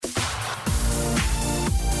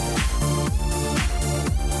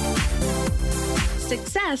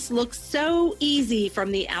Success looks so easy from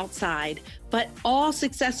the outside, but all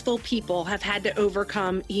successful people have had to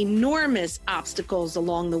overcome enormous obstacles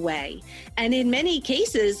along the way, and in many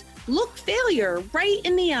cases, look failure right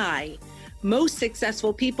in the eye. Most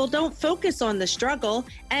successful people don't focus on the struggle,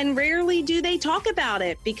 and rarely do they talk about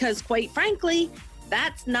it because, quite frankly,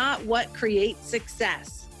 that's not what creates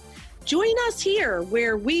success. Join us here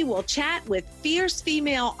where we will chat with fierce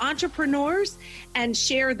female entrepreneurs and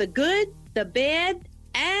share the good, the bad,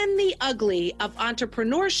 and the ugly of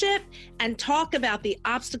entrepreneurship, and talk about the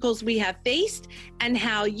obstacles we have faced and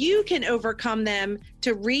how you can overcome them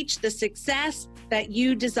to reach the success that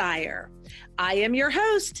you desire. I am your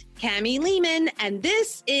host, Cami Lehman, and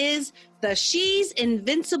this is the She's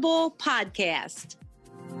Invincible podcast.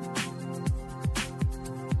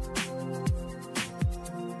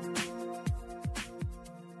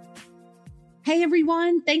 Hey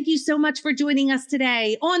everyone, thank you so much for joining us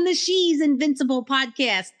today on the She's Invincible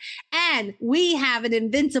podcast. And we have an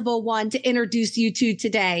invincible one to introduce you to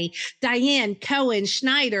today. Diane Cohen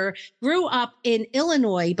Schneider grew up in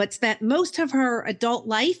Illinois, but spent most of her adult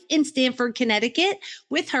life in Stamford, Connecticut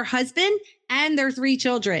with her husband and their 3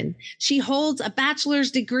 children. She holds a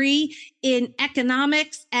bachelor's degree in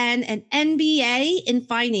economics and an MBA in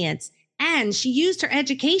finance. And she used her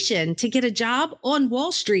education to get a job on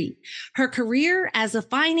Wall Street. Her career as a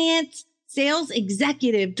finance sales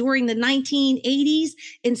executive during the 1980s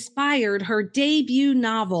inspired her debut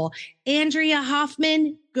novel, Andrea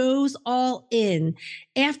Hoffman Goes All In.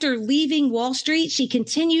 After leaving Wall Street, she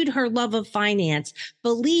continued her love of finance,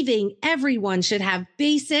 believing everyone should have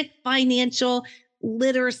basic financial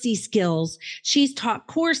literacy skills. She's taught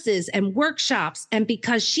courses and workshops, and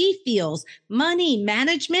because she feels money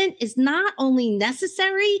management is not only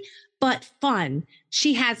necessary, but fun.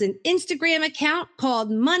 She has an Instagram account called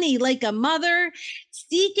Money Like a Mother.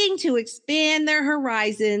 Seeking to expand their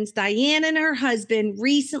horizons, Diane and her husband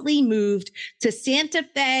recently moved to Santa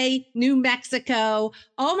Fe, New Mexico.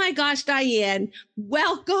 Oh my gosh, Diane,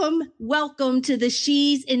 welcome to the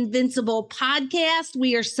She's Invincible podcast.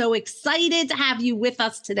 We are so excited to have you with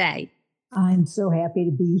us today. I'm so happy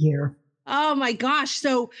to be here. Oh my gosh.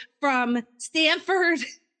 So from Stamford,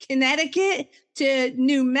 Connecticut to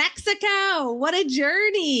New Mexico. What a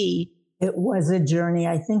journey. It was a journey.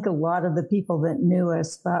 I think a lot of the people that knew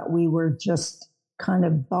us thought we were just kind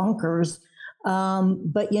of bonkers.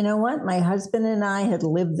 But you know what? My husband and I had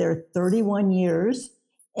lived there 31 years,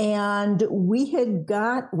 and we had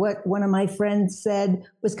got what one of my friends said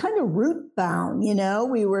was kind of root bound. You know,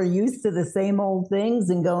 we were used to the same old things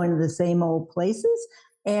and going to the same old places.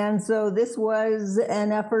 And so this was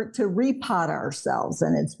an effort to repot ourselves,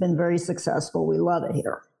 and it's been very successful. We love it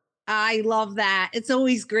here. I love that. It's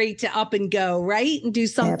always great to up and go, right? And do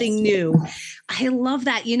something new. I love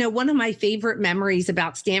that. You know, one of my favorite memories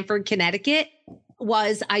about Stamford, Connecticut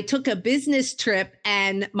was I took a business trip,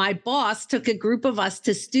 and my boss took a group of us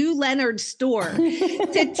to Stu Leonard's store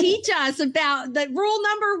to teach us about the rule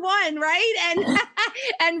number 1, right?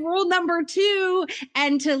 And rule number 2,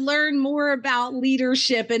 and to learn more about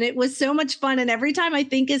leadership. And it was so much fun. And every time I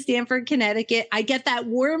think of Stamford, Connecticut, I get that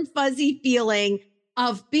warm, fuzzy feeling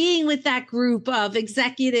of being with that group of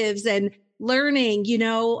executives and learning, you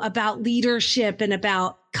know, about leadership and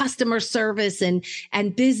about customer service and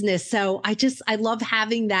business. So I love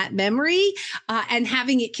having that memory and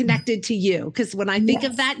having it connected to you. Because when I think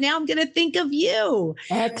of that now, I'm going to think of you.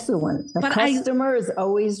 Excellent. The customer is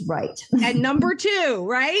always right. And number 2,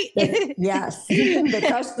 right? Yes. The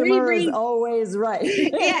customer is always right.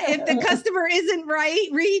 Yeah. If the customer isn't right,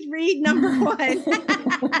 read number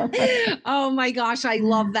 1. Oh my gosh. I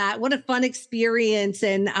love that. What a fun experience.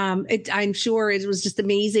 And I'm sure it was just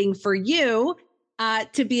amazing for you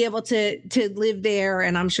to be able to live there.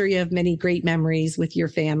 And I'm sure you have many great memories with your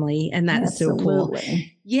family. And that's so cool.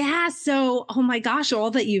 Yeah. So, oh my gosh,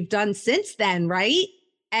 all that you've done since then, right?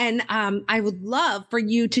 And I would love for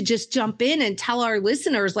you to just jump in and tell our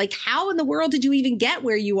listeners, like, how in the world did you even get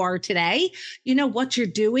where you are today? You know, what you're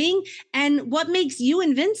doing and what makes you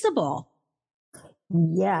invincible.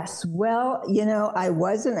 Yes. Well, you know, I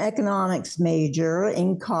was an economics major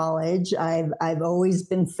in college. I've always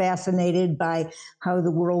been fascinated by how the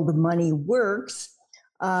world of money works.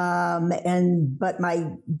 But my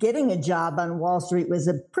getting a job on Wall Street was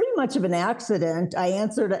pretty much of an accident. I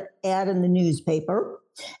answered an ad in the newspaper,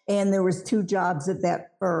 and there was 2 jobs at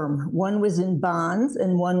that firm. One was in bonds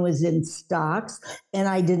and one was in stocks, and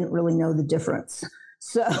I didn't really know the difference.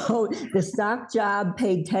 So the stock job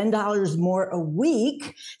paid $10 more a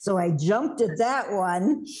week. So I jumped at that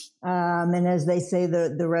one. And as they say,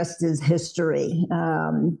 the rest is history.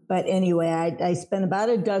 But anyway, I spent about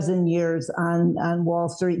a dozen years on Wall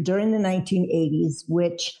Street during the 1980s,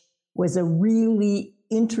 which was a really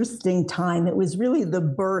interesting time. It was really the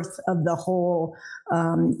birth of the whole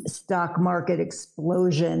stock market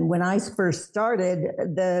explosion. When I first started,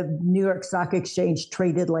 the New York Stock Exchange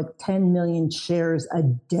traded like 10 million shares a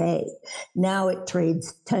day. Now it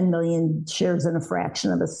trades 10 million shares in a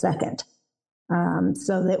fraction of a second.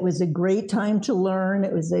 So that was a great time to learn.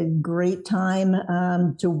 It was a great time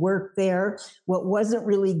to work there. What wasn't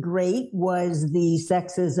really great was the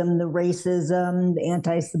sexism, the racism, the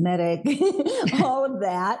anti-Semitic, all of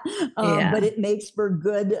that. But it makes for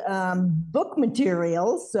good book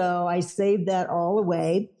material. So I saved that all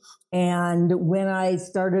away. And when I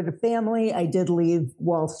started a family, I did leave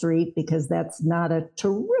Wall Street because that's not a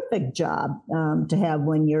terrific job to have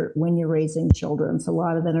when you're raising children. It's a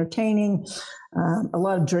lot of entertaining, a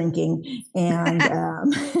lot of drinking, and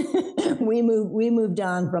we moved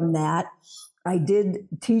on from that. I did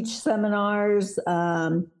teach seminars.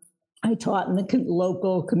 I taught in the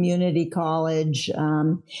local community college,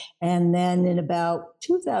 and then in about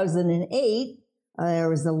 2008. There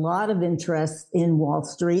was a lot of interest in Wall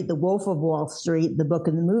Street. The Wolf of Wall Street, the book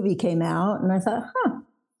and the movie came out, and I thought,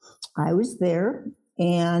 I was there,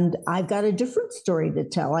 and I've got a different story to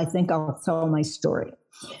tell. I think I'll tell my story.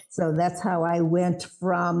 So that's how I went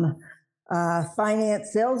from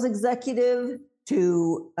finance sales executive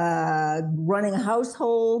to running a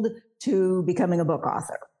household to becoming a book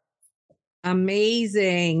author.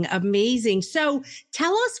 Amazing. Amazing. So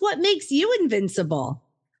tell us what makes you invincible.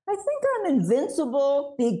 I think I'm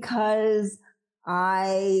invincible because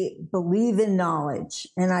I believe in knowledge.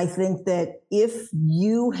 And I think that if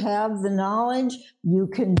you have the knowledge, you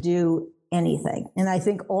can do anything. And I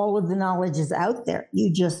think all of the knowledge is out there.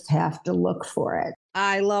 You just have to look for it.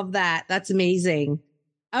 I love that. That's amazing.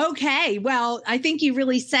 Okay. Well, I think you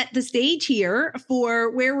really set the stage here for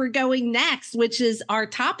where we're going next, which is our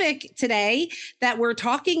topic today that we're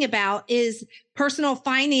talking about is personal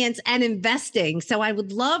finance and investing. So I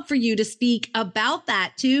would love for you to speak about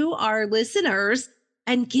that to our listeners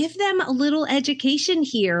and give them a little education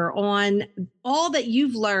here on all that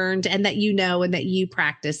you've learned and that you know and that you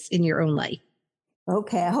practice in your own life.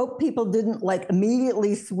 Okay, I hope people didn't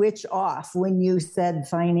immediately switch off when you said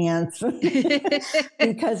finance,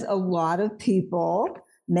 because a lot of people,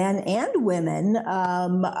 men and women,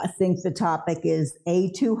 think the topic is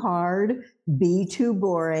A, too hard, B, too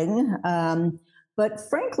boring. But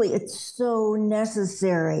frankly, it's so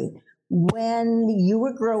necessary. When you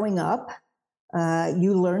were growing up,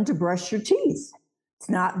 you learned to brush your teeth. It's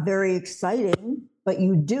not very exciting, but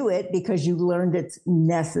you do it because you learned it's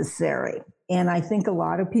necessary. And I think a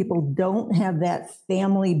lot of people don't have that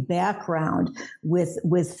family background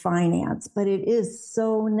with finance, but it is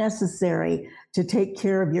so necessary to take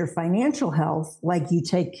care of your financial health like you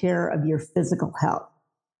take care of your physical health.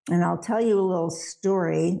 And I'll tell you a little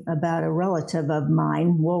story about a relative of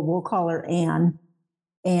mine. We'll call her Anne.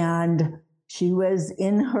 And she was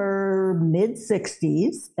in her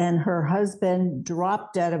mid-60s, and her husband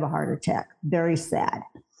dropped dead of a heart attack. Very sad.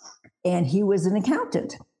 And he was an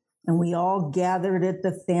accountant. And we all gathered at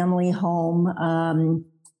the family home.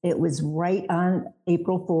 It was right on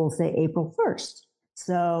April Fool's Day, April 1st.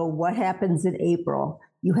 So what happens in April?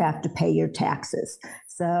 You have to pay your taxes.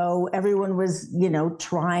 So everyone was,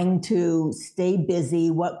 trying to stay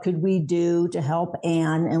busy. What could we do to help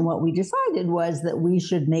Anne? And what we decided was that we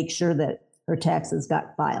should make sure that her taxes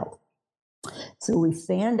got filed. So we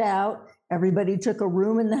fanned out. Everybody took a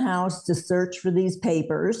room in the house to search for these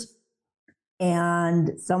papers.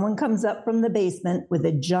 And someone comes up from the basement with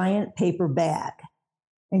a giant paper bag.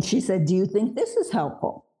 And she said, "Do you think this is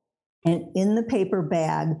helpful?" And in the paper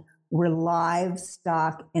bag were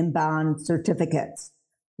livestock and bond certificates,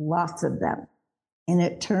 lots of them. And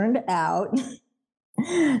it turned out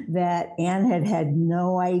that Anne had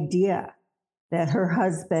no idea that her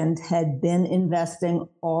husband had been investing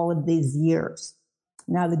all of these years.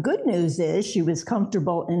 Now, the good news is she was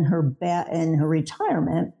comfortable in her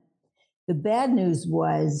retirement. The bad news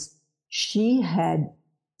was she had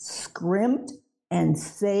scrimped and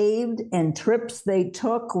saved, and trips they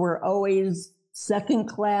took were always second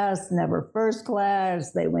class, never first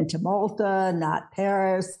class. They went to Malta, not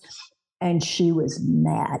Paris. And she was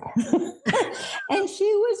mad. And she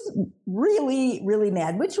was really, really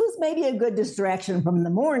mad, which was maybe a good distraction from the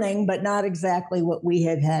morning, but not exactly what we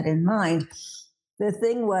had in mind. The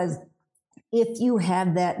thing was, if you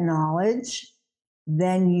have that knowledge,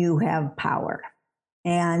 then you have power.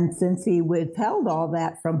 And since he withheld all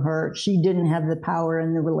that from her, she didn't have the power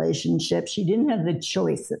in the relationship. She didn't have the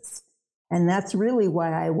choices. And that's really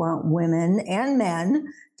why I want women and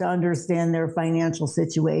men to understand their financial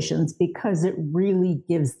situations, because it really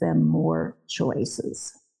gives them more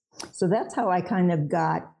choices. So that's how I kind of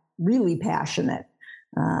got really passionate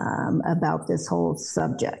about this whole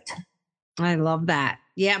subject. I love that.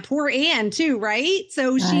 Yeah, poor Anne too, right?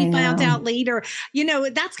 So she found out later,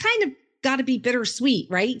 that's kind of got to be bittersweet,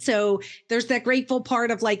 right? So there's that grateful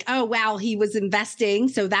part of like, oh, wow, he was investing.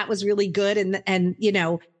 So that was really good. And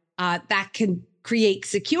that can create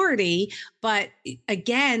security. But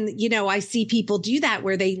again, I see people do that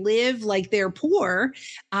where they live like they're poor,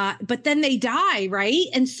 but then they die, right?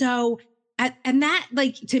 And so, and that,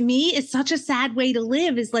 like, to me is such a sad way to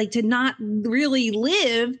live, is like to not really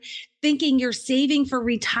live thinking you're saving for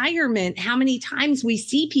retirement. How many times we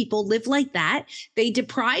see people live like that? They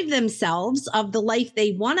deprive themselves of the life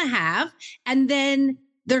they want to have, and then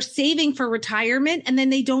they're saving for retirement, and then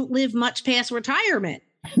they don't live much past retirement.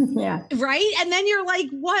 Yeah. Right. And then you're like,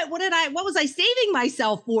 what was I saving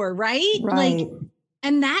myself for? Right. Right. Like,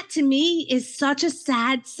 and that to me is such a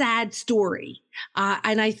sad, sad story.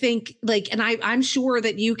 And I think I'm sure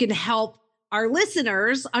that you can help our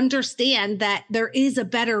listeners understand that there is a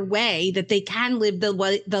better way that they can live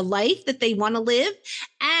the life that they want to live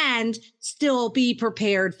and still be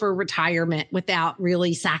prepared for retirement without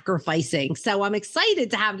really sacrificing. So I'm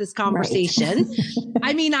excited to have this conversation. Right.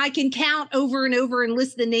 I mean, I can count over and over and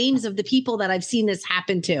list the names of the people that I've seen this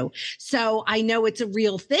happen to. So I know it's a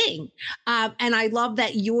real thing. And I love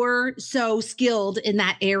that you're so skilled in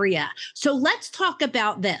that area. So let's talk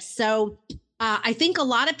about this. So I think a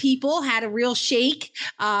lot of people had a real shake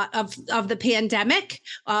of the pandemic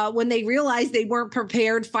when they realized they weren't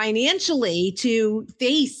prepared financially to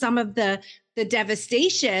face some of the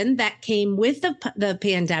devastation that came with the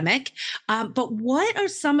pandemic. But what are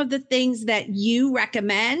some of the things that you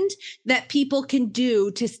recommend that people can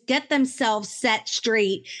do to get themselves set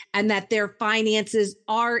straight and that their finances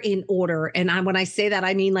are in order? And when I say that,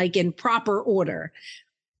 I mean like in proper order.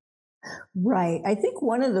 Right. I think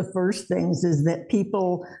one of the first things is that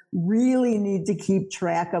people really need to keep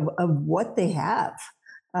track of what they have.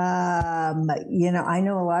 I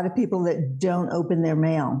know a lot of people that don't open their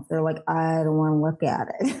mail. They're like, I don't want to look at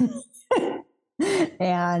it.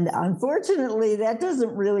 And unfortunately, that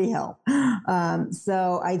doesn't really help.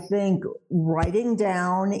 So I think writing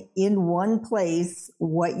down in one place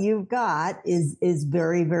what you've got is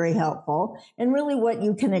very, very helpful, and really what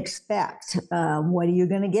you can expect. What are you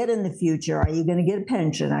going to get in the future? Are you going to get a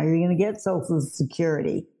pension? Are you going to get Social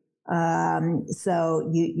Security? So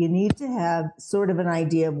you need to have sort of an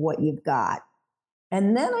idea of what you've got.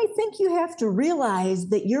 And then I think you have to realize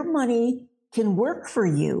that your money can work for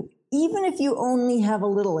you, even if you only have a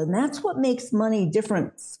little. And that's what makes money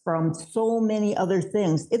different from so many other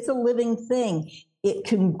things. It's a living thing. It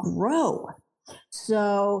can grow.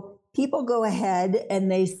 So people go ahead and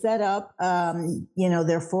they set up, their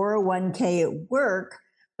 401k at work,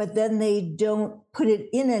 but then they don't put it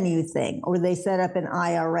in anything, or they set up an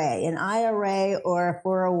IRA or a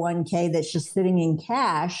 401k that's just sitting in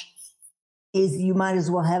cash. You might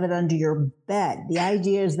as well have it under your bed. The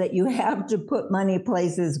idea is that you have to put money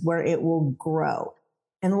places where it will grow.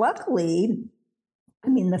 And luckily,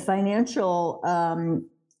 the financial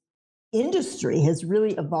industry has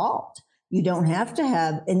really evolved. You don't have to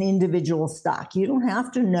have an individual stock. You don't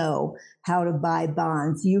have to know how to buy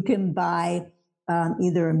bonds. You can buy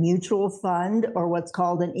either a mutual fund or what's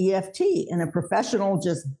called an EFT, and a professional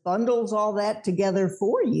just bundles all that together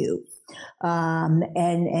for you.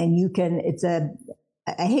 And you can,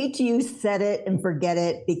 I hate to use set it and forget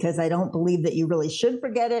it, because I don't believe that you really should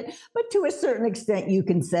forget it, but to a certain extent you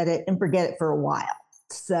can set it and forget it for a while.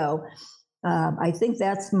 So I think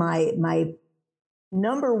that's my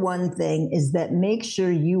number one thing, is that make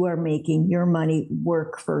sure you are making your money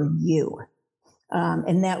work for you.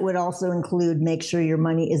 And that would also include make sure your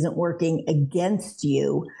money isn't working against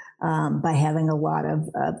you by having a lot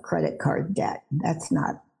of credit card debt.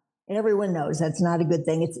 Everyone knows that's not a good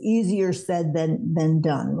thing. It's easier said than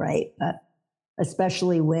done, right? But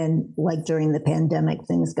especially when, like during the pandemic,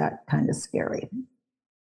 things got kind of scary.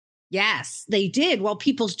 Yes, they did. Well,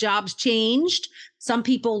 people's jobs changed. Some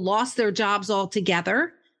people lost their jobs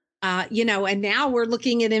altogether. And now we're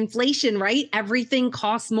looking at inflation, right? Everything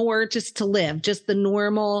costs more just to live, just the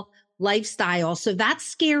normal lifestyle. So that's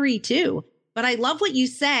scary too. But I love what you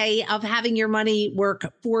say of having your money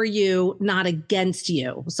work for you, not against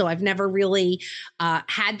you. So I've never really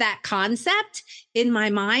had that concept in my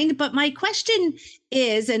mind. But my question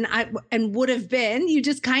is, and would have been, you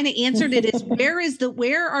just kind of answered it, is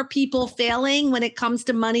where are people failing when it comes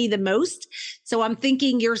to money the most? So I'm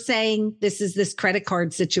thinking you're saying this is this credit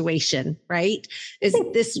card situation, right? Is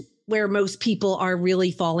this where most people are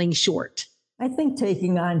really falling short? I think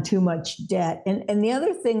taking on too much debt. And the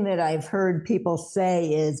other thing that I've heard people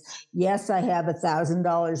say is, yes, I have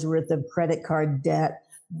 $1,000 worth of credit card debt,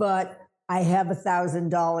 but I have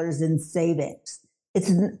 $1,000 in savings.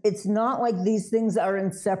 It's not like these things are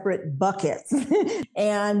in separate buckets.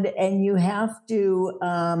 and you have to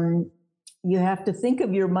think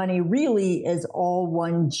of your money really as all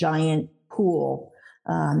one giant pool.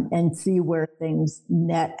 And see where things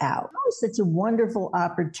net out. Oh, such a wonderful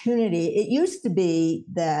opportunity. It used to be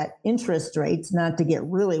that interest rates, not to get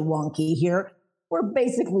really wonky here, were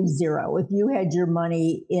basically zero. If you had your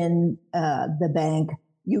money in the bank,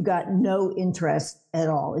 you got no interest at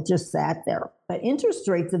all. It just sat there. But interest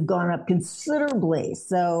rates have gone up considerably.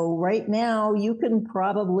 So right now you can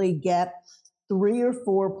probably get 3 or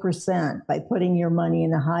 4% by putting your money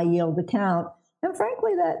in a high yield account. And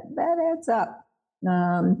frankly, that adds up.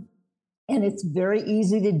 And it's very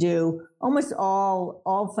easy to do. Almost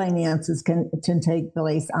all finances can take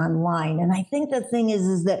place online. And I think the thing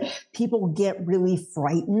is that people get really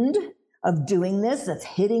frightened of doing this, of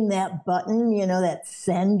hitting that button, that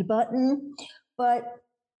send button. But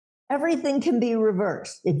everything can be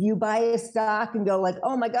reversed. If you buy a stock and go like,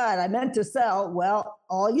 oh my God, I meant to sell. Well,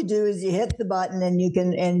 all you do is you hit the button and you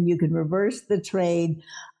can reverse the trade.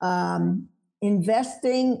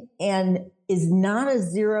 Investing is not a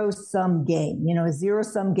zero-sum game. A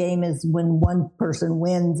zero-sum game is when one person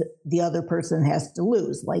wins, the other person has to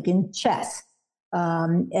lose, like in chess.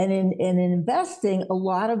 And in investing, a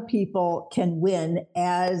lot of people can win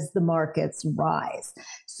as the markets rise.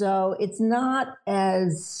 So it's not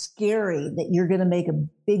as scary that you're going to make a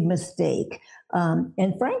big mistake.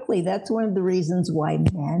 And frankly, that's one of the reasons why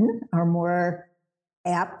men are more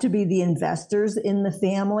apt to be the investors in the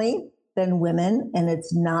family than women. And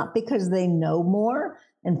it's not because they know more.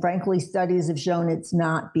 And frankly, studies have shown it's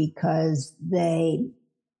not because they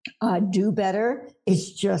do better.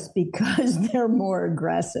 It's just because they're more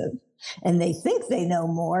aggressive and they think they know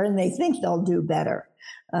more and they think they'll do better.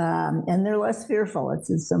 And they're less fearful.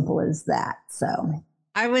 It's as simple as that. So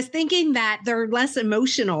I was thinking that they're less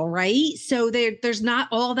emotional, right? So there's not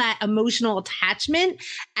all that emotional attachment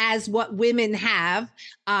as what women have.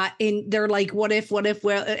 They're like, what if,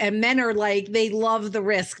 well, and men are like, they love the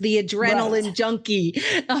risk, the adrenaline junkie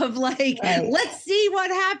of like, let's see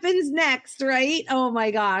what happens next, right? Oh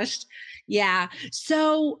my gosh. Yeah.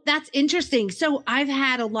 So that's interesting. So I've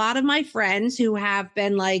had a lot of my friends who have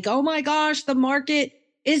been like, oh my gosh, the market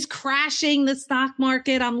is crashing, the stock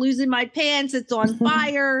market. I'm losing my pants. It's on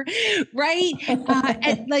fire. Right.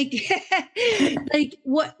 And like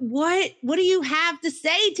what do you have to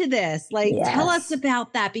say to this? Like, tell us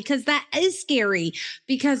about that, because that is scary,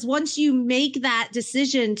 because once you make that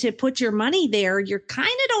decision to put your money there, you're kind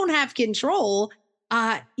of don't have control.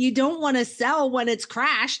 You don't want to sell when it's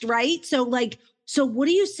crashed. Right. So what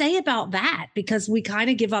do you say about that? Because we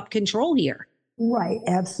kind of give up control here. Right,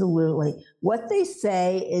 absolutely. What they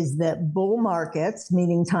say is that bull markets,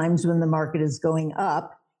 meaning times when the market is going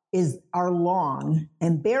up, are long,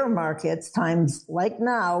 and bear markets, times like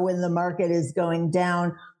now when the market is going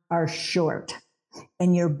down, are short.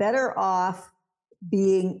 And you're better off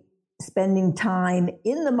spending time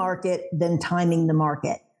in the market than timing the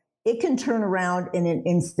market. It can turn around in an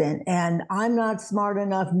instant. And I'm not smart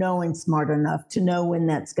enough, no one's smart enough to know when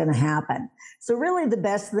that's going to happen. So really the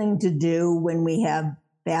best thing to do when we have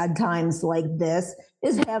bad times like this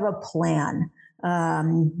is have a plan.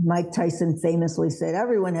 Mike Tyson famously said,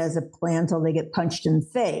 everyone has a plan till they get punched in the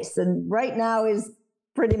face. And right now is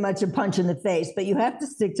pretty much a punch in the face, but you have to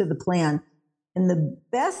stick to the plan. And the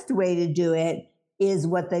best way to do it is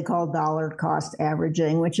what they call dollar cost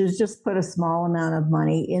averaging, which is just put a small amount of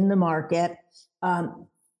money in the market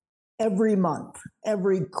every month,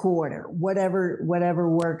 every quarter, whatever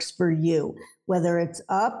works for you, whether it's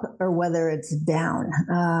up or whether it's down.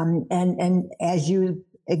 And as you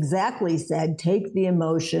exactly said, take the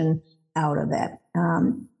emotion out of it.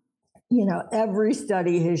 Every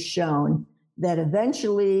study has shown that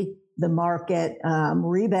eventually the market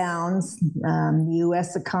rebounds, the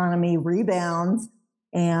U.S. economy rebounds.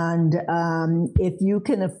 And if you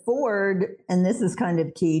can afford, and this is kind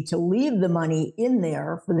of key, to leave the money in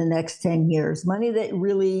there for the next 10 years, money that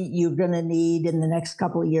really you're going to need in the next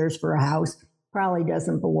couple of years for a house, probably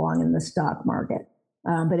doesn't belong in the stock market.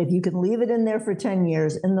 But if you can leave it in there for 10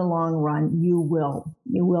 years, in the long run, you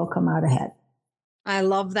will come out ahead. I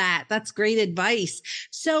love that. That's great advice.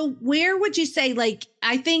 So where would you say, like,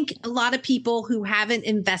 I think a lot of people who haven't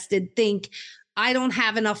invested think, I don't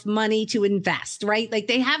have enough money to invest, right? Like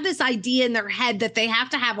they have this idea in their head that they have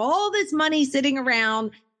to have all this money sitting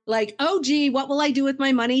around like, oh, gee, what will I do with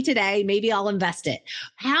my money today? Maybe I'll invest it.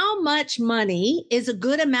 How much money is a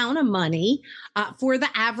good amount of money for the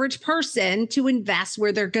average person to invest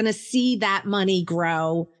where they're going to see that money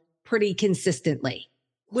grow pretty consistently?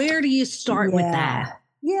 Where do you start with that?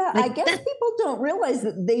 Yeah, like I guess people don't realize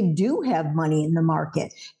that they do have money in the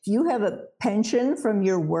market. If you have a pension from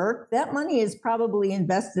your work, that money is probably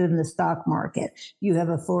invested in the stock market. You have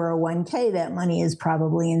a 401k, that money is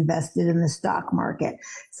probably invested in the stock market.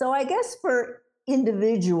 So I guess for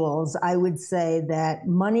individuals, I would say that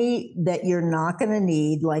money that you're not going to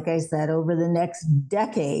need, like I said, over the next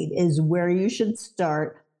decade is where you should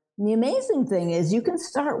start. And the amazing thing is you can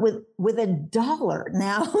start with $1.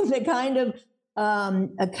 Now, the kind of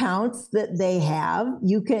accounts that they have,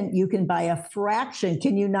 you can buy a fraction.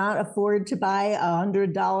 Can you not afford to buy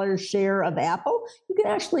 $100 share of Apple? You can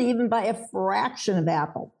actually even buy a fraction of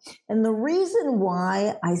Apple. And the reason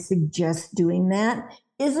why I suggest doing that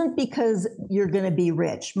isn't because you're going to be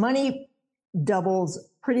rich. Money doubles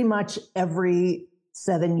pretty much every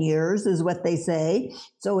 7 years is what they say.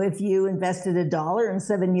 So if you invested $1 in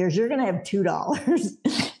 7 years, you're going to have $2.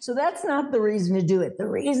 So that's not the reason to do it. The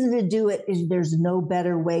reason to do it is there's no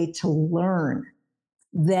better way to learn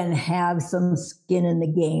than have some skin in the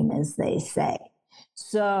game, as they say.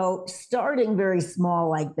 So starting very small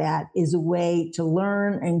like that is a way to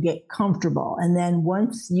learn and get comfortable. And then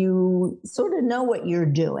once you sort of know what you're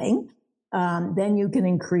doing, then you can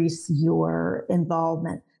increase your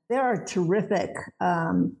involvement. There are terrific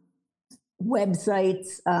websites,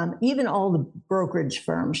 even all the brokerage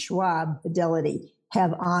firms, Schwab, Fidelity,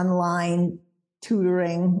 have online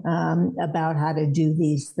tutoring about how to do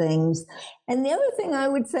these things. And the other thing I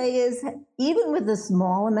would say is, even with a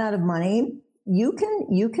small amount of money, you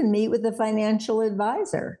can meet with a financial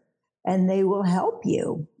advisor, and they will help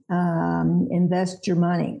you invest your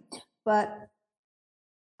money. But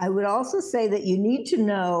I would also say that you need to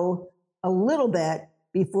know a little bit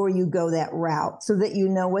before you go that route, so that you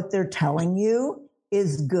know what they're telling you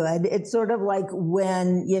is good. It's sort of like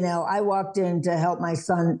when, I walked in to help my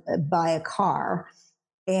son buy a car,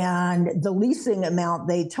 and the leasing amount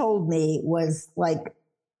they told me was like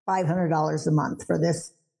 $500 a month for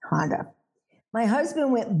this Honda. My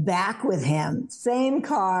husband went back with him, same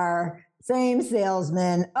car, same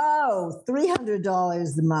salesman. Oh,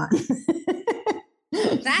 $300 a month.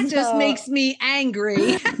 That just makes me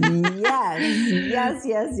angry. Yes.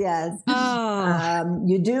 Oh.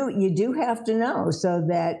 You do have to know so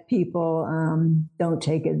that people don't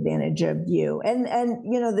take advantage of you. And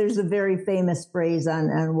there's a very famous phrase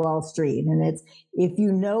on Wall Street, and it's, if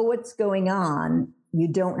you know what's going on, you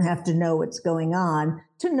don't have to know what's going on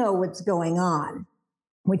to know what's going on,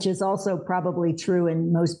 which is also probably true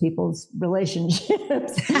in most people's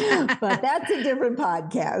relationships. But that's a different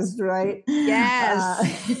podcast, right?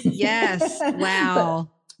 Yes. Yes. Wow.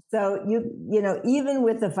 So even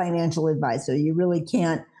with a financial advisor, you really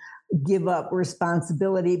can't give up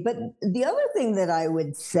responsibility. But the other thing that I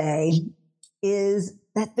would say is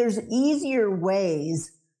that there's easier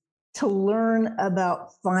ways to learn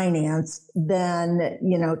about finance than,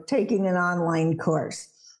 taking an online course.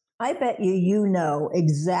 I bet you know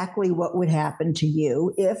exactly what would happen to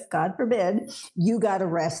you if, God forbid, you got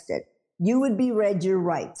arrested. You would be read your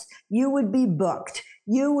rights. You would be booked.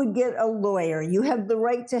 You would get a lawyer. You have the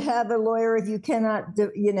right to have a lawyer if you cannot,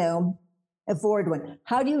 afford one.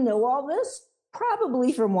 How do you know all this?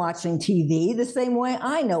 Probably from watching TV, the same way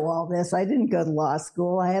I know all this. I didn't go to law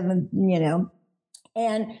school. I haven't,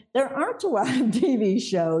 and there aren't a lot of TV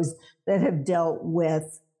shows that have dealt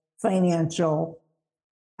with financial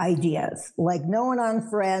ideas. Like no one on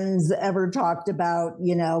Friends ever talked about,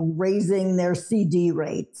 raising their CD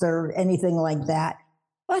rates or anything like that.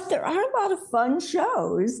 But there are a lot of fun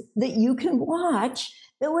shows that you can watch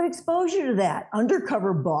that would expose you to that.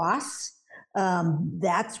 Undercover Boss,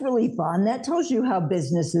 that's really fun. That tells you how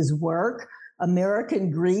businesses work.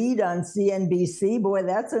 American Greed on CNBC, boy,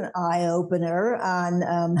 that's an eye-opener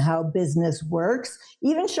on how business works.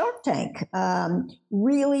 Even Shark Tank,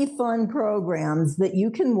 really fun programs that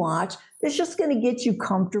you can watch. It's just going to get you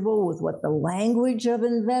comfortable with what the language of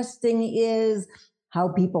investing is, how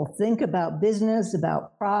people think about business,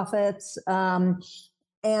 about profits.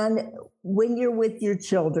 And when you're with your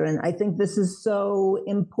children, I think this is so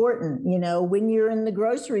important. When you're in the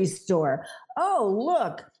grocery store, oh,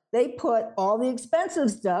 look, they put all the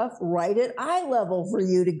expensive stuff right at eye level for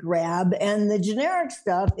you to grab. And the generic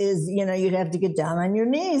stuff is, you'd have to get down on your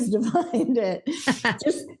knees to find it.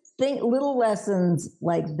 Just think little lessons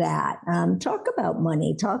like that. Talk about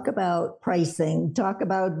money, talk about pricing, talk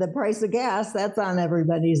about the price of gas. That's on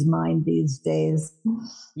everybody's mind these days.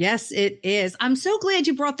 Yes, it is. I'm so glad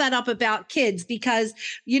you brought that up about kids because,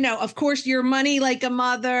 of course, your money like a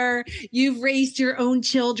mother, you've raised your own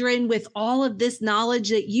children with all of this knowledge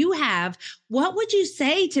that you have. What would you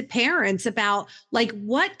say to parents about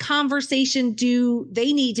what conversation do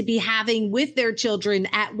they need to be having with their children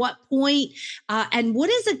at what point? And what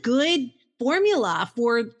is a good formula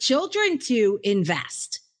for children to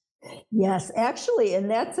invest? Yes, actually,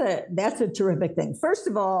 and that's a terrific thing. First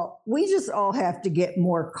of all, we just all have to get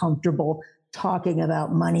more comfortable talking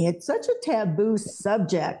about money. It's such a taboo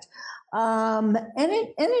subject, and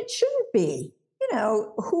it shouldn't be.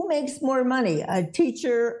 Who makes more money, a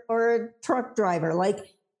teacher or a truck driver?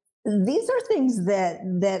 These are things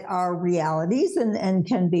that are realities and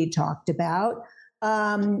can be talked about.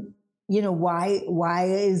 Why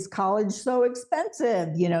is college so expensive?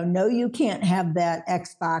 No, you can't have that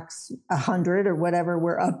Xbox 100 or whatever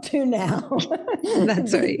we're up to now.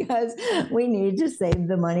 That's right. Because we need to save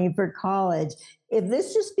the money for college. If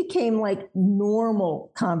this just became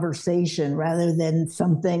normal conversation rather than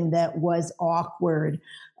something that was awkward,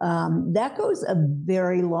 that goes a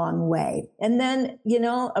very long way. And then,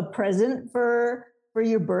 a present for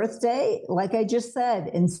your birthday, like I just said,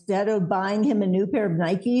 instead of buying him a new pair of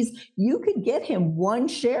Nikes, you could get him one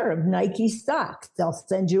share of Nike stock. They'll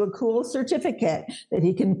send you a cool certificate that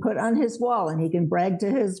he can put on his wall and he can brag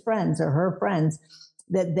to his friends or her friends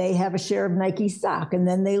that they have a share of Nike stock. And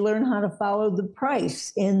then they learn how to follow the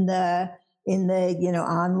price in the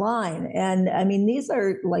online. And I mean, these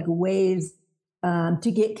are ways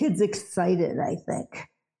to get kids excited, I think,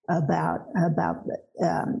 about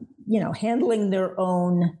handling their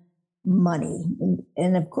own money.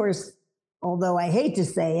 And of course, although I hate to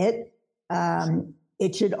say it,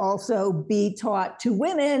 it should also be taught to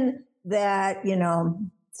women that,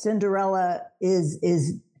 Cinderella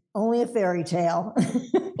is only a fairy tale.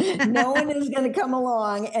 No one is going to come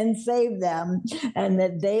along and save them, and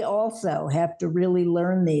that they also have to really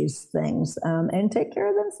learn these things and take care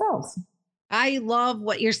of themselves. I love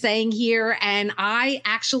what you're saying here. And I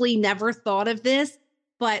actually never thought of this,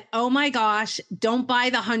 but oh my gosh, don't buy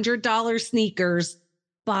the $100 sneakers,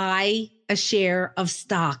 buy a share of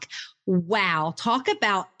stock. Wow. Talk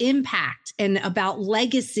about impact and about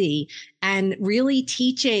legacy and really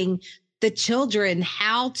teaching the children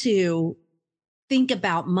how to think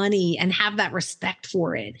about money and have that respect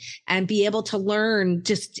for it and be able to learn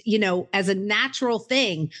just, as a natural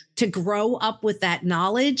thing to grow up with that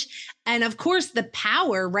knowledge. And of course, the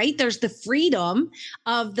power, right? There's the freedom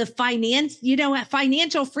of the finance,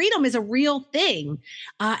 financial freedom is a real thing.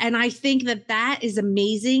 And I think that is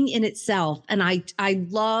amazing in itself. And I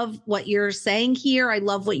love what you're saying here. I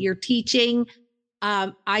love what you're teaching.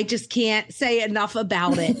 I just can't say enough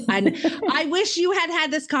about it. And I wish you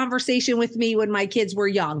had this conversation with me when my kids were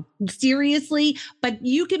young, seriously, but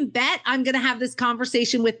you can bet I'm going to have this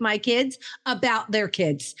conversation with my kids about their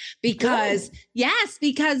kids because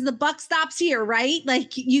because the buck stops here, right?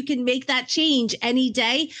 You can make that change any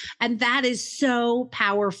day. And that is so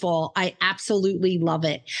powerful. I absolutely love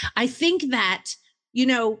it. I think that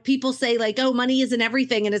people say oh, money isn't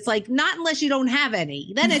everything. And it's not unless you don't have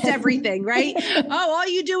any, then it's everything, right? Oh, all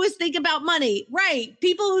you do is think about money, right?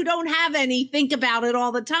 People who don't have any think about it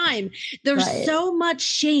all the time. There's so much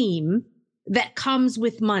shame that comes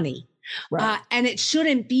with money. Right. And it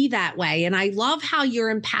shouldn't be that way. And I love how you're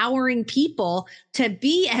empowering people to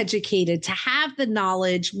be educated, to have the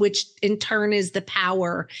knowledge, which in turn is the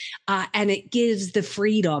power. And it gives the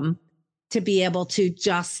freedom to be able to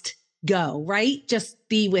just go, right? Just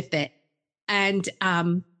be with it. And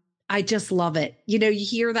I just love it. You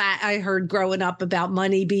hear that. I heard growing up about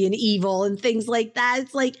money being evil and things like that.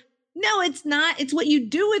 It's no, it's not. It's what you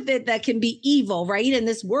do with it that can be evil, right? And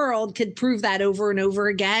this world could prove that over and over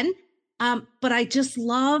again. But I just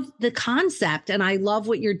love the concept and I love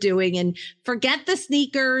what you're doing. And forget the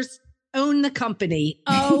sneakers. Own the company.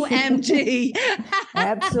 OMG.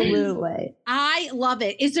 Absolutely. I love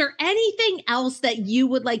it. Is there anything else that you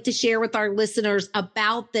would like to share with our listeners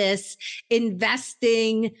about this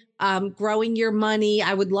investing, growing your money?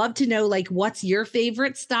 I would love to know, what's your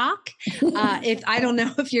favorite stock? If I don't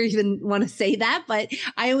know if you even want to say that, but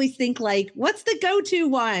I always think what's the go-to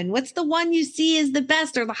one? What's the one you see is the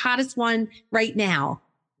best or the hottest one right now?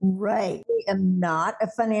 Right. I am not a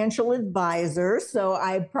financial advisor, so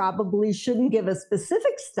I probably shouldn't give a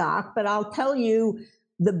specific stock, but I'll tell you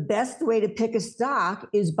the best way to pick a stock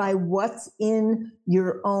is by what's in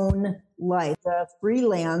your own life. A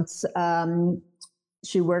freelance,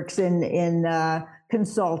 she works in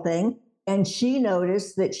consulting, and she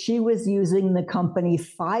noticed that she was using the company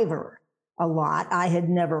Fiverr a lot. I had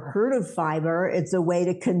never heard of Fiverr. It's a way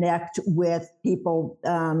to connect with people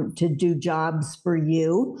to do jobs for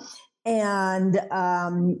you. And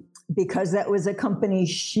because that was a company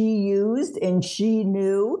she used and she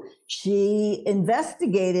knew, she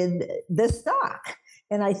investigated the stock.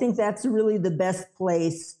 And I think that's really the best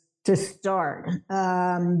place to start.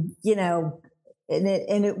 And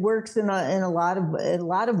it works in a lot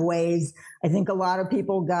of ways. I think a lot of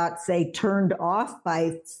people got, say, turned off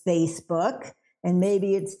by Facebook, and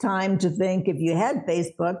maybe it's time to think, if you had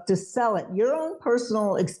Facebook, to sell it. Your own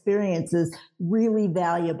personal experience is really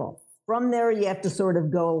valuable. From there, you have to sort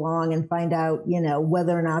of go along and find out,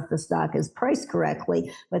 whether or not the stock is priced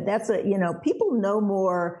correctly. But that's people know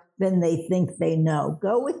more than they think they know.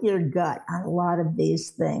 Go with your gut on a lot of these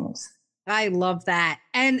things. I love that.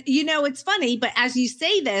 And, it's funny, but as you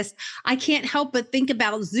say this, I can't help but think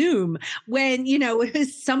about Zoom when, it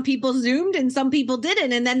was some people Zoomed and some people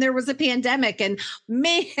didn't. And then there was a pandemic and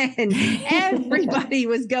man, everybody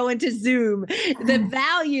was going to Zoom. The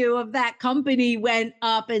value of that company went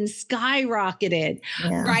up and skyrocketed,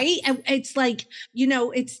 right? And it's like,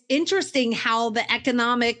 it's interesting how the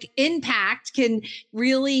economic impact can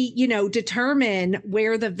really, determine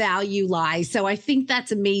where the value lies. So I think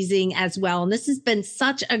that's amazing as well. And this has been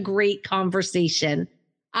such a great conversation.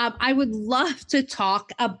 I would love to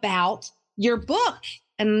talk about your book.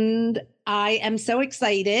 And I am so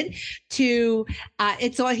excited to,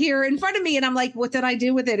 it's all here in front of me. And I'm like, what did I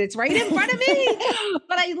do with it? It's right in front of me.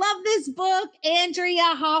 But I love this book.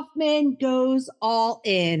 Andrea Hoffman Goes All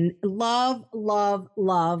In. Love, love,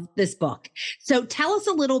 love this book. So tell us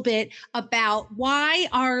a little bit about why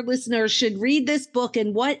our listeners should read this book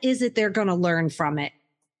and what is it they're going to learn from it?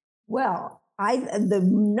 Well, the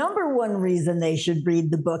number one reason they should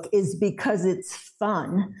read the book is because it's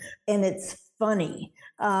fun and it's funny.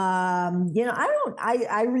 I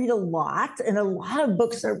read a lot, and a lot of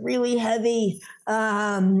books are really heavy.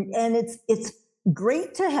 And it's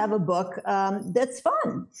great to have a book that's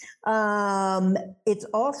fun. It's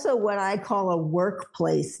also what I call a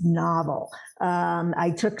workplace novel.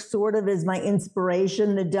 I took sort of as my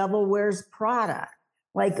inspiration, The Devil Wears Prada.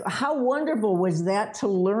 Like, how wonderful was that to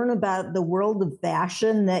learn about the world of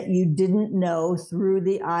fashion that you didn't know through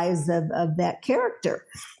the eyes of that character?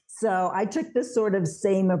 So I took this sort of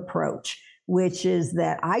same approach, which is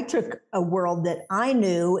that I took a world that I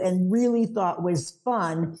knew and really thought was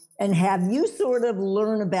fun and have you sort of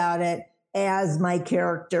learn about it as my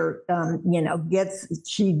character,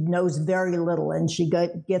 she knows very little and she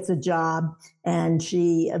gets a job and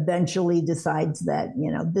she eventually decides that,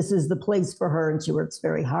 this is the place for her, and she works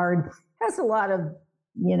very hard, has a lot of,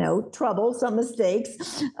 trouble, some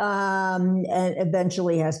mistakes, and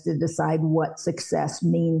eventually has to decide what success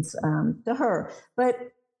means to her.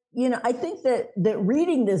 But, I think that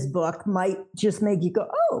reading this book might just make you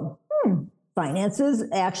go, finance is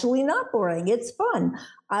actually not boring. It's fun.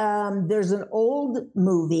 There's an old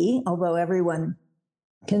movie, although everyone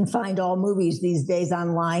can find all movies these days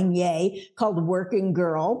online, yay, called Working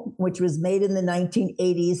Girl, which was made in the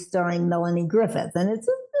 1980s starring Melanie Griffith. And it's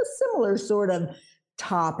a similar sort of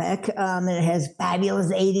topic. And it has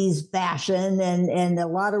fabulous 80s fashion and a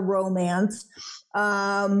lot of romance.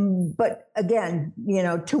 But again,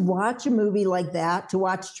 to watch a movie like that, to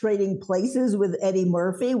watch Trading Places with Eddie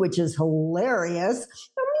Murphy, which is hilarious,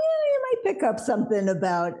 you might pick up something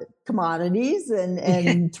about commodities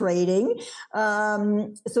and trading.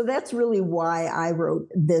 So that's really why I wrote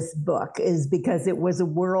this book, is because it was a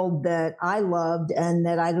world that I loved and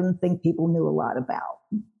that I don't think people knew a lot about.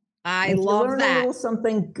 I love that. A little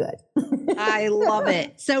something good. I love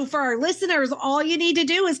it. So for our listeners, all you need to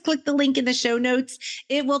do is click the link in the show notes.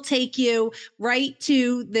 It will take you right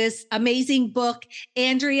to this amazing book.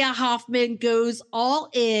 Andrea Hoffman Goes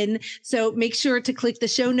All In. So make sure to click the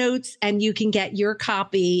show notes and you can get your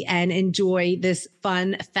copy and enjoy this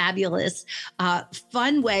fun, fabulous,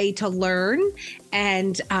 fun way to learn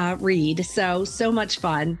and read. So much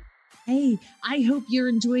fun. Hey, I hope you're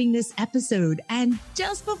enjoying this episode. And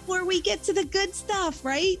just before we get to the good stuff,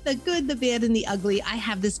 right? The good, the bad, and the ugly, I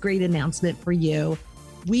have this great announcement for you.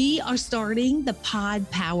 We are starting the Pod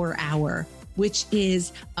Power Hour, which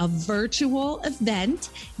is a virtual event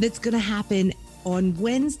that's going to happen on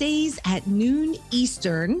Wednesdays at noon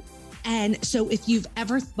Eastern. And so if you've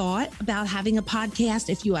ever thought about having a podcast,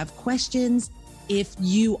 if you have questions, if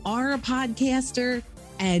you are a podcaster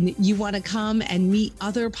and you want to come and meet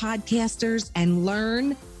other podcasters and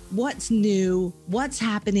learn what's new, what's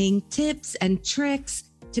happening, tips and tricks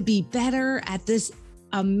to be better at this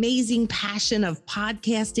amazing passion of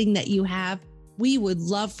podcasting that you have, we would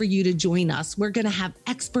love for you to join us. We're going to have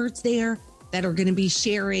experts there that are going to be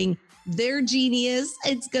sharing their genius.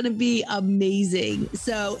 It's going to be amazing.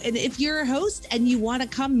 So, and if you're a host and you want to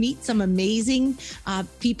come meet some amazing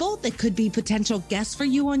people that could be potential guests for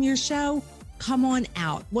you on your show, come on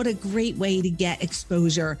out. What a great way to get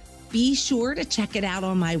exposure. Be sure to check it out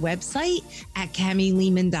on my website at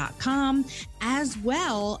CamiLehman.com, as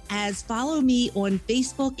well as follow me on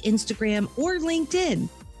Facebook, Instagram, or LinkedIn.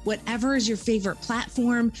 Whatever is your favorite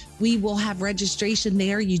platform, we will have registration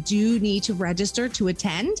there. You do need to register to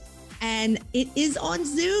attend. And it is on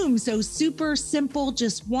Zoom. So super simple,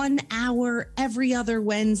 just 1 hour every other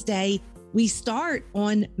Wednesday. We start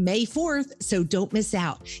on May 4th, so don't miss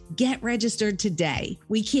out. Get registered today.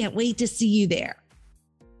 We can't wait to see you there.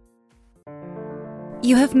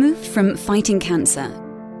 You have moved from fighting cancer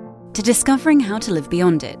to discovering how to live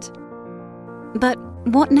beyond it. But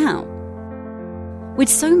what now? With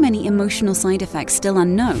so many emotional side effects still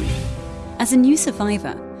unknown, as a new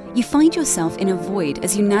survivor, you find yourself in a void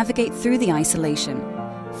as you navigate through the isolation,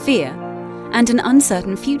 fear, and an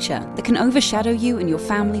uncertain future that can overshadow you and your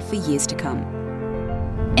family for years to come.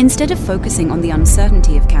 Instead of focusing on the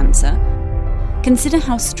uncertainty of cancer, consider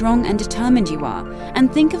how strong and determined you are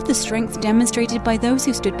and think of the strength demonstrated by those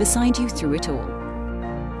who stood beside you through it all.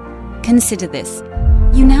 Consider this.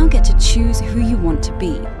 You now get to choose who you want to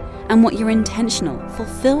be and what your intentional,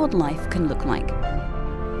 fulfilled life can look like.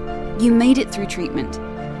 You made it through treatment.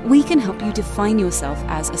 We can help you define yourself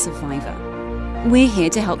as a survivor. We're here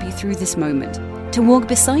to help you through this moment, to walk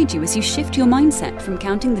beside you as you shift your mindset from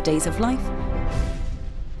counting the days of life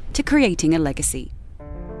to creating a legacy.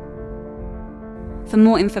 For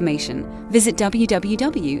more information, visit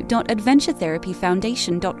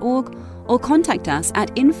www.adventuretherapyfoundation.org or contact us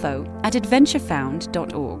at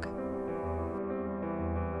info@adventurefound.org.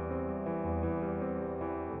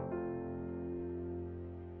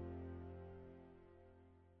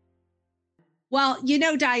 Well, you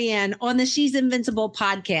know, Diane, on the She's Invincible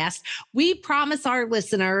podcast, we promise our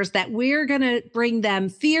listeners that we're going to bring them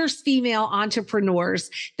fierce female entrepreneurs,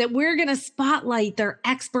 that we're going to spotlight their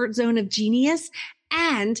expert zone of genius,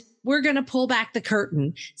 and we're going to pull back the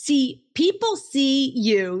curtain. See, people see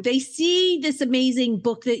you. They see this amazing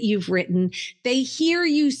book that you've written. They hear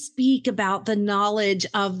you speak about the knowledge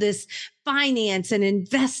of this finance and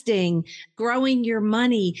investing, growing your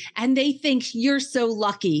money, and they think you're so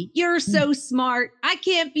lucky. You're so smart. I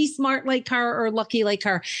can't be smart like her or lucky like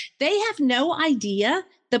her. They have no idea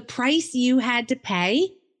the price you had to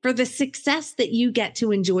pay for the success that you get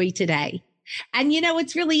to enjoy today. And, you know,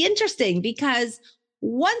 it's really interesting because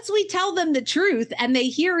once we tell them the truth and they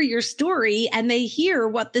hear your story and they hear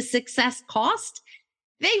what the success cost,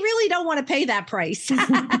 they really don't want to pay that price.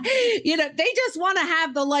 You know, they just want to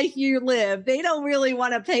have the life you live. They don't really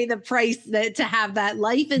want to pay the price to have that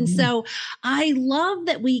life. And so I love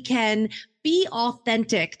that we can be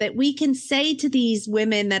authentic, that we can say to these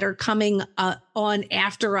women that are coming on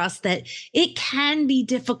after us that it can be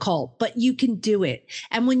difficult, but you can do it.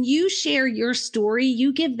 And when you share your story,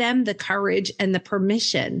 you give them the courage and the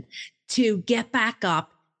permission to get back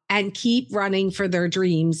up and keep running for their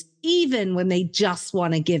dreams, even when they just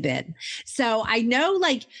want to give in. So I know,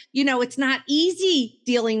 like, you know, it's not easy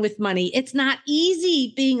dealing with money. It's not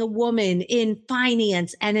easy being a woman in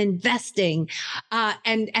finance and investing,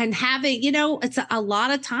 and having, you know, it's a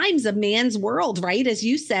lot of times a man's world, right? As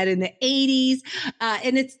you said, in the 80s,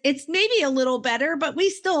 and it's maybe a little better, but we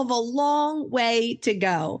still have a long way to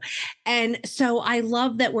go. And so I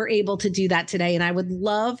love that we're able to do that today. And I would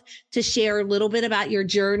love to share a little bit about your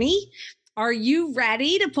journey. Are you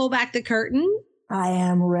ready to pull back the curtain? I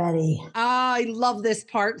am ready. Oh, I love this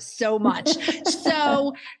part so much.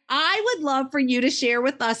 So I would love for you to share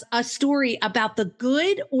with us a story about the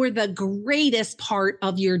good or the greatest part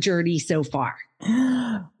of your journey so far.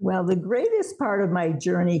 Well, the greatest part of my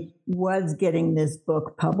journey was getting this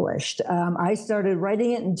book published. I started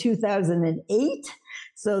writing it in 2008.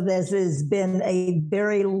 So this has been a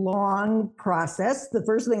very long process. The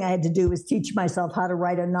first thing I had to do was teach myself how to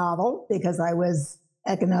write a novel because I was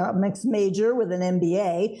economics major with an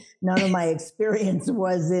MBA. None of my experience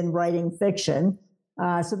was in writing fiction.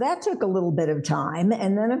 So that took a little bit of time.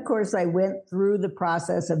 And then, of course, I went through the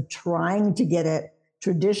process of trying to get it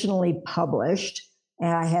traditionally published.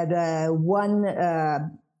 And I had one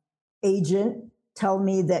agent tell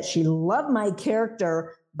me that she loved my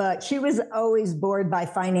character, but she was always bored by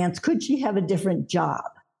finance. Could she have a different job?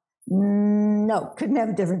 No, couldn't have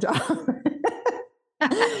a different job.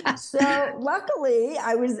 So luckily,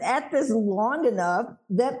 I was at this long enough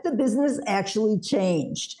that the business actually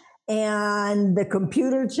changed. And the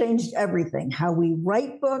computer changed everything: how we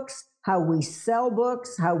write books, how we sell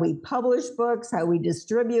books, how we publish books, how we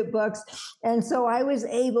distribute books. And so I was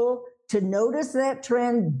able to notice that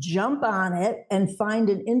trend, jump on it, and find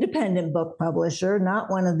an independent book publisher, not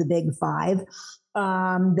one of the big five,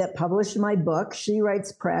 that published my book. She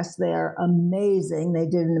Writes Press. They're amazing. They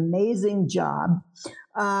did an amazing job.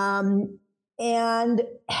 And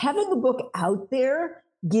having a book out there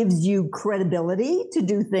gives you credibility to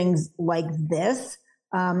do things like this.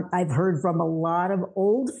 I've heard from a lot of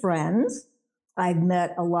old friends. I've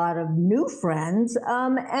met a lot of new friends,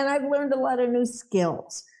 and I've learned a lot of new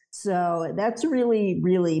skills. So that's really,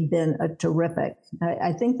 really been a terrific.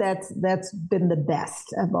 I think that's been the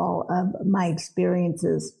best of all of my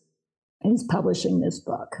experiences is publishing this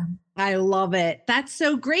book. I love it. That's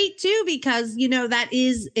so great too, because, you know, that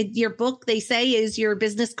is your book, they say, is your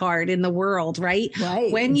business card in the world, right? Right.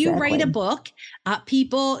 When you write a book,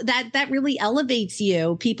 people that really elevates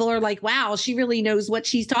you. People are like, wow, she really knows what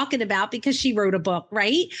she's talking about because she wrote a book.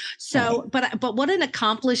 Right. So, right. But what an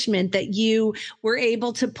accomplishment that you were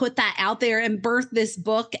able to put that out there and birth this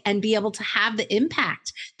book and be able to have the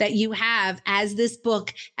impact that you have as this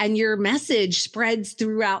book and your message spreads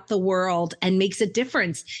throughout the world and makes a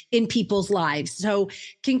difference in people's lives. So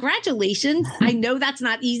congratulations. I know that's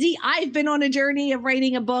not easy. I've been on a journey of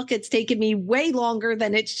writing a book. It's taken me way longer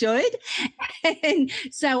than it should. And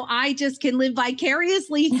so I just can live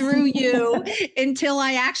vicariously through you until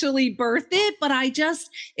I actually birth it. But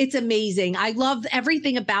it's amazing. I love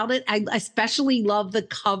everything about it. I especially love the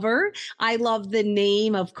cover. I love the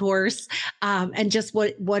name, of course, and just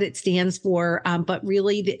what it stands for. But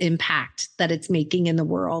really the impact that it's making in the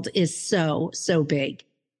world is so, so big.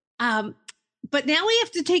 But now we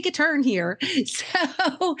have to take a turn here.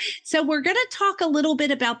 So we're going to talk a little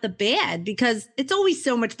bit about the bad, because it's always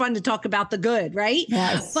so much fun to talk about the good, right?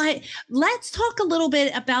 Yes. But let's talk a little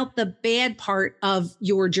bit about the bad part of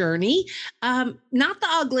your journey. Not the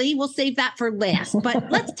ugly. We'll save that for last,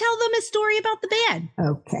 but let's tell them a story about the bad.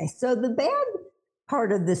 Okay. So the bad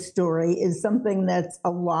part of this story is something that's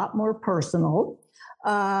a lot more personal.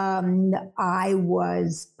 I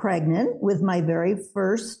was pregnant with my very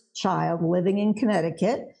first child, living in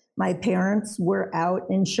Connecticut. My parents were out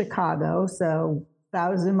in Chicago, so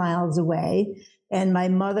 1,000 miles away. And my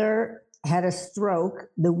mother had a stroke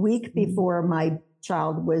the week before my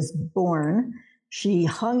child was born. She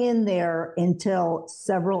hung in there until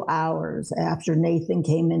several hours after Nathan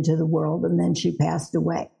came into the world, and then she passed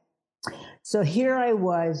away. So here I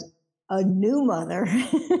was, a new mother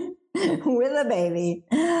with a baby,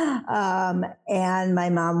 and my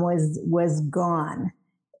mom was gone.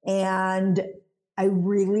 And I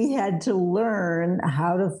really had to learn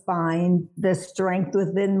how to find the strength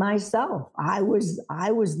within myself. I was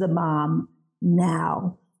the mom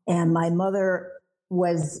now, and my mother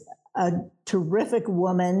was a terrific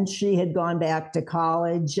woman. She had gone back to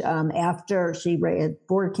college after she had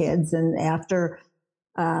 4 kids, and after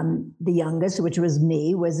the youngest, which was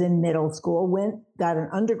me, was in middle school, got an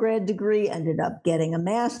undergrad degree, ended up getting a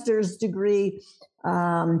master's degree.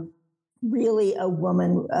 Really a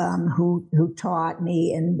woman who taught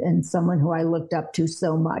me, and someone who I looked up to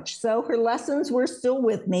so much. So her lessons were still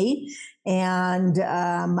with me, and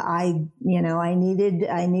I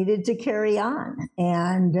needed to carry on,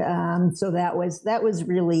 and so that was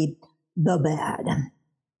really the bad.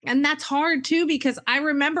 And that's hard too, because I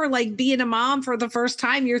remember like being a mom for the first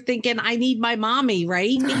time, you're thinking, I need my mommy,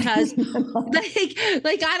 right? Because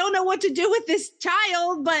like, I don't know what to do with this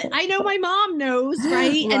child, but I know my mom knows,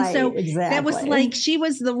 right? And so exactly. That was like, she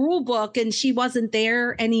was the rule book and she wasn't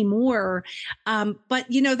there anymore. But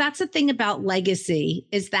you know, that's the thing about legacy,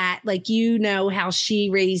 is that like, you know, how she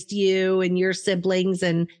raised you and your siblings,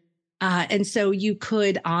 and so you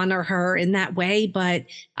could honor her in that way. But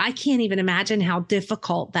I can't even imagine how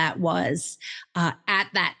difficult that was at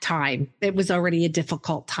that time. It was already a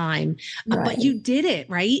difficult time, but you did it,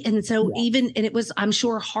 right? And so and it was, I'm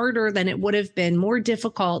sure, harder than it would have been, more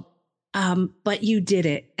difficult, but you did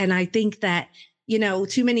it. And I think that, you know,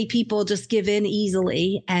 too many people just give in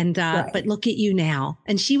easily. And but look at you now.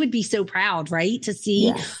 And she would be so proud, right, to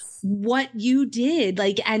see what you did,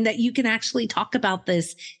 like, and that you can actually talk about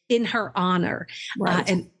this in her honor,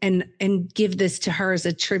 Right. and give this to her as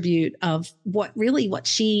a tribute of what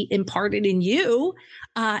she imparted in you,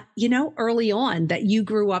 early on, that you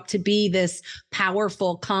grew up to be this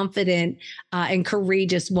powerful, confident, and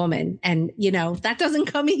courageous woman. And, that doesn't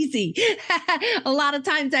come easy. A lot of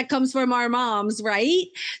times that comes from our moms, right?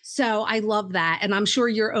 So I love that. And I'm sure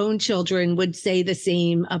your own children would say the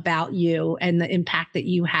same about you and the impact that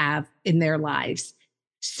you have in their lives.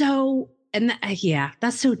 So,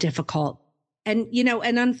 that's so difficult. And,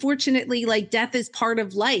 and unfortunately, like, death is part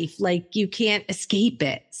of life. Like, you can't escape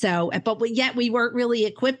it. So, but yet we weren't really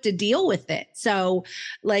equipped to deal with it. So,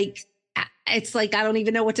 like, it's like, I don't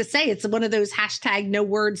even know what to say. It's one of those #no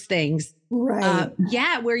words things. Right.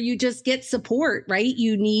 Where you just get support, right?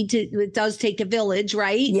 It does take a village,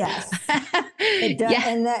 right? Yes. It does. Yeah.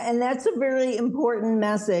 And that's a very important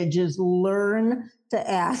message, is learn to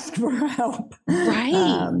ask for help.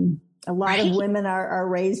 Right. A lot of women are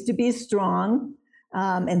raised to be strong,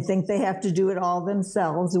 and think they have to do it all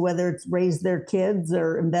themselves, whether it's raise their kids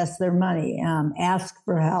or invest their money. Ask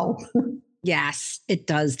for help. Yes, it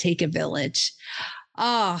does take a village.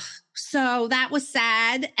 Oh, so that was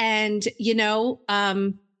sad. And,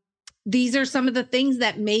 these are some of the things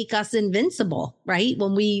that make us invincible, right?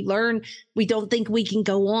 When we learn, we don't think we can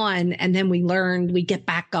go on. And then we get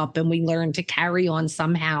back up and we learn to carry on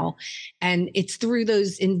somehow. And it's through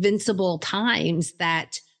those invincible times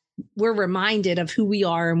that we're reminded of who we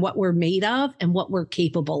are and what we're made of and what we're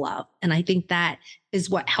capable of. And I think that is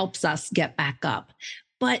what helps us get back up.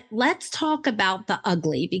 But let's talk about the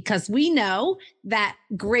ugly, because we know that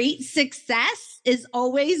great success is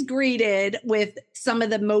always greeted with some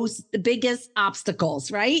of the biggest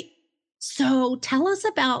obstacles, right? So tell us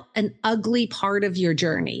about an ugly part of your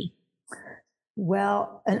journey.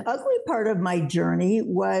 Well, an ugly part of my journey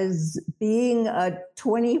was being a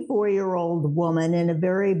 24-year-old woman in a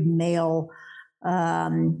very male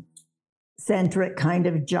centric kind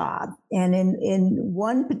of job. And in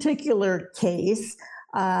one particular case,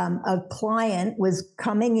 a client was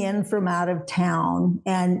coming in from out of town,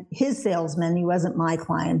 and his salesman, he wasn't my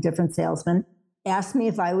client, different salesman, asked me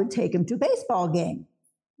if I would take him to a baseball game.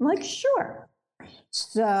 I'm like, sure.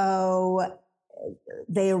 So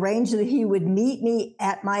they arranged that he would meet me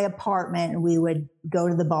at my apartment and we would go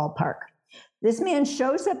to the ballpark. This man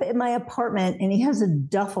shows up at my apartment and he has a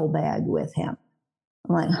duffel bag with him.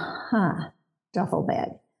 I'm like, duffel bag.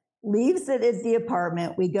 Leaves it at the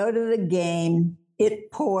apartment. We go to the game.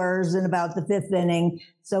 It pours in about the 5th inning.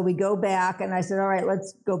 So we go back and I said, all right,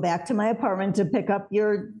 let's go back to my apartment to pick up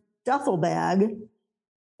your duffel bag.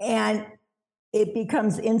 And it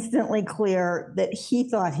becomes instantly clear that he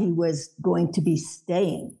thought he was going to be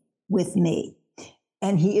staying with me.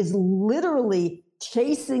 And he is literally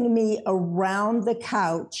chasing me around the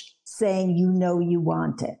couch saying, you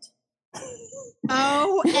want it.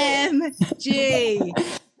 OMG.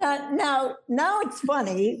 Now it's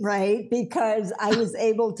funny, right? Because I was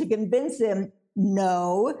able to convince him,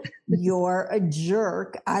 no, you're a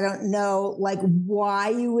jerk. I don't know, like, why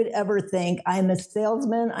you would ever think I'm a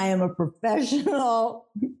salesman. I am a professional.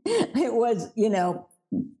 It was,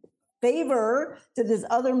 favor to this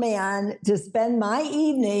other man to spend my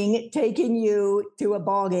evening taking you to a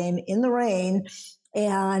ball game in the rain.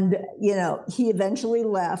 And, he eventually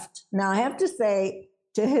left. Now, I have to say,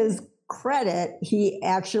 to his credit, he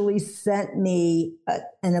actually sent me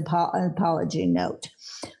an apology note.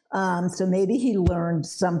 So maybe he learned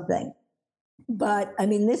something. But I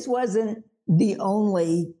mean, this wasn't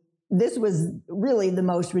this was really the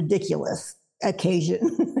most ridiculous occasion.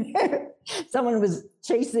 Someone was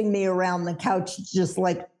chasing me around the couch just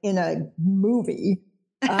like in a movie.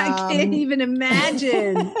 I can't even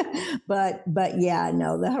imagine. But yeah,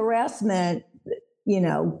 no, the harassment,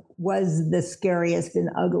 was the scariest and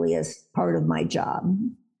ugliest part of my job.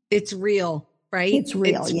 It's real, right? It's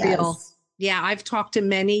real. It's real. Yeah. I've talked to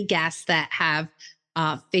many guests that have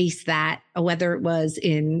faced that, whether it was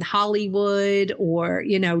in Hollywood or,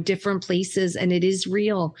 different places, and it is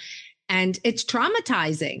real and it's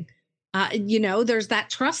traumatizing. There's that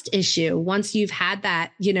trust issue. Once you've had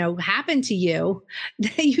that, happen to you,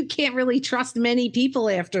 you can't really trust many people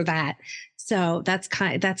after that. So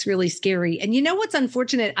that's really scary. And what's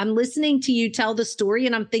unfortunate? I'm listening to you tell the story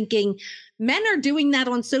and I'm thinking men are doing that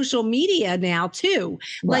on social media now too.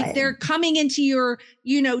 Right. Like they're coming into your,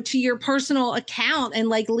 to your personal account and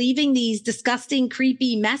like leaving these disgusting,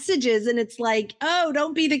 creepy messages. And it's like, oh,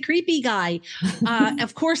 don't be the creepy guy.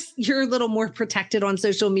 Of course, you're a little more protected on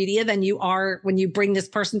social media than you are when you bring this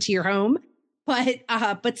person to your home.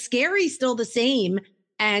 But scary still the same.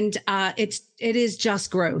 And it is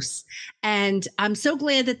just gross. And I'm so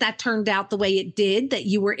glad that turned out the way it did, that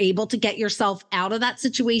you were able to get yourself out of that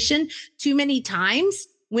situation. Too many times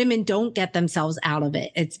women don't get themselves out of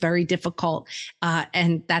it. It's very difficult.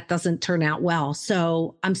 And that doesn't turn out well.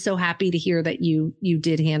 So I'm so happy to hear that you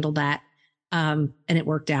did handle that. And it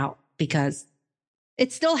worked out, because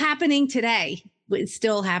it's still happening today. It's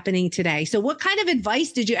still happening today. So what kind of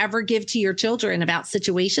advice did you ever give to your children about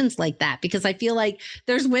situations like that? Because I feel like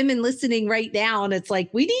there's women listening right now, and it's like,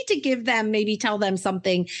 we need to give them, maybe tell them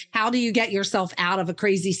something. How do you get yourself out of a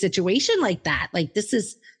crazy situation like that? Like, this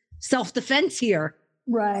is self-defense here.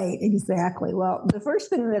 Right, exactly. Well, the first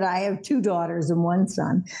thing that I have 2 daughters and 1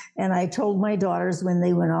 son, and I told my daughters when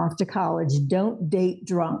they went off to college, don't date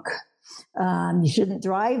drunk. You shouldn't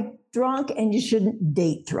drive drunk, and you shouldn't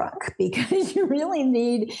date drunk, because you really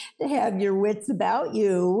need to have your wits about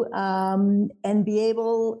you, and be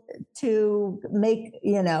able to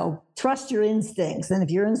trust your instincts. And if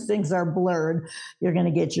your instincts are blurred, you're going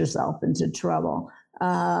to get yourself into trouble.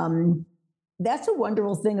 That's a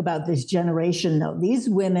wonderful thing about this generation, though. These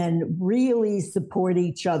women really support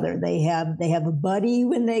each other. They have a buddy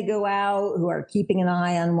when they go out who are keeping an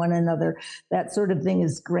eye on one another. That sort of thing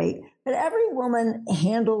is great. But every woman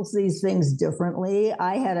handles these things differently.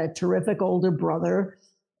 I had a terrific older brother,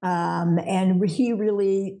 and he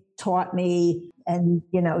really taught me and,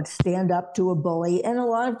 stand up to a bully. And a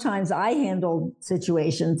lot of times I handled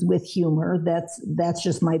situations with humor. That's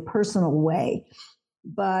just my personal way.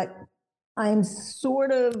 But I'm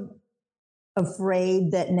sort of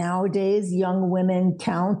afraid that nowadays young women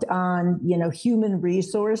count on, human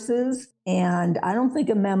resources. And I don't think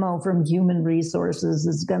a memo from human resources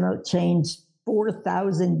is going to change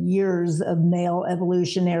 4,000 years of male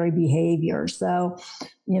evolutionary behavior. So,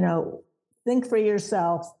 think for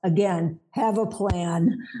yourself. Again, have a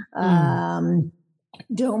plan.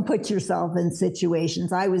 Don't put yourself in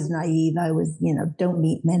situations. I was naive. I was, don't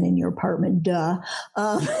meet men in your apartment. Duh.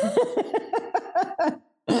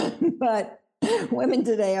 But women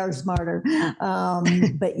today are smarter.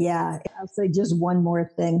 But yeah, I'll say just one more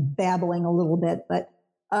thing, babbling a little bit. But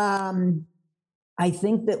I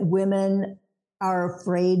think that women are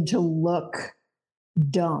afraid to look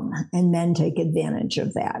dumb, and men take advantage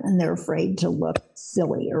of that, and they're afraid to look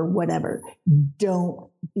silly or whatever. Don't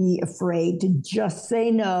be afraid to just say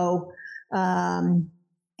no.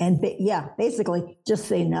 Basically just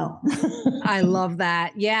say no. I love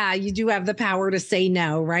that. Yeah, you do have the power to say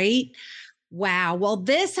no, right? Wow. Well,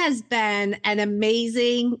 this has been an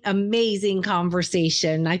amazing, amazing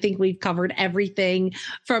conversation. I think we've covered everything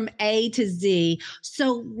from A to Z.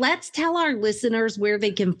 So let's tell our listeners where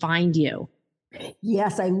they can find you.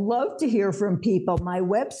 Yes, I love to hear from people. My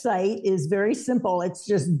website is very simple. It's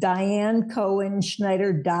just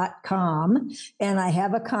DianeCohenSchneider.com. And I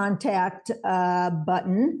have a contact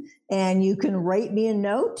button, and you can write me a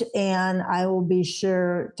note, and I will be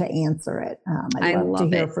sure to answer it. I love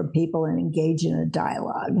to hear from people and engage in a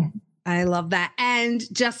dialogue. I love that. And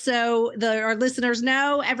just so our listeners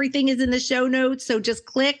know, everything is in the show notes. So just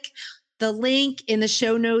click the link in the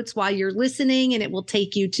show notes while you're listening, and it will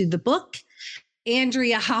take you to the book.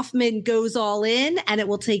 Andrea Hoffman Goes All In, and it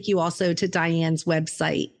will take you also to Diane's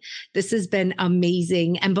website. This has been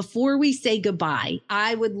amazing. And before we say goodbye,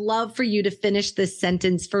 I would love for you to finish this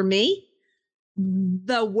sentence for me.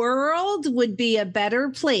 The world would be a better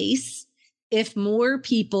place if more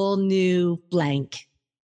people knew blank.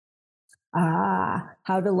 How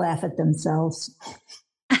to laugh at themselves.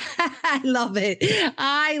 I love it.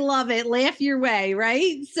 I love it. Laugh your way,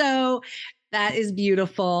 right? So that is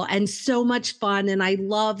beautiful and so much fun. And I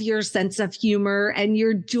love your sense of humor and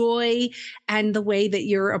your joy and the way that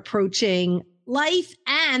you're approaching life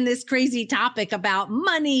and this crazy topic about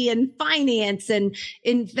money and finance and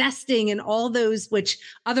investing and all those, which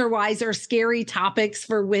otherwise are scary topics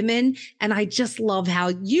for women. And I just love how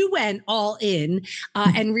you went all in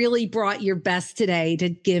and really brought your best today to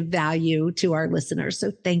give value to our listeners.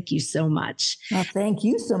 So thank you so much. Well, thank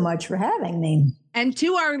you so much for having me. And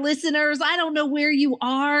to our listeners, I don't know where you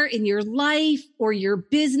are in your life or your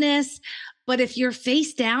business, but if you're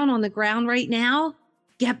face down on the ground right now,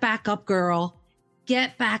 get back up, girl.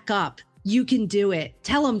 Get back up. You can do it.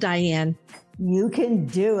 Tell them, Diane. You can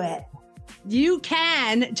do it. You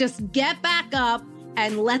can. Just get back up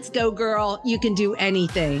and let's go, girl. You can do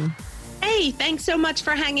anything. Hey, thanks so much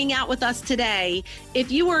for hanging out with us today.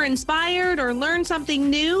 If you were inspired or learned something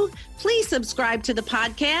new, please subscribe to the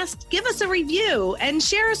podcast, give us a review, and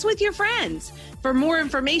share us with your friends. For more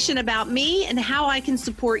information about me and how I can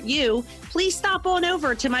support you, please stop on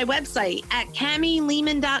over to my website at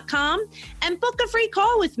CamiLehman.com and book a free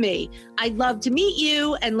call with me. I'd love to meet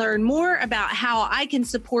you and learn more about how I can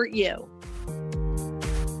support you.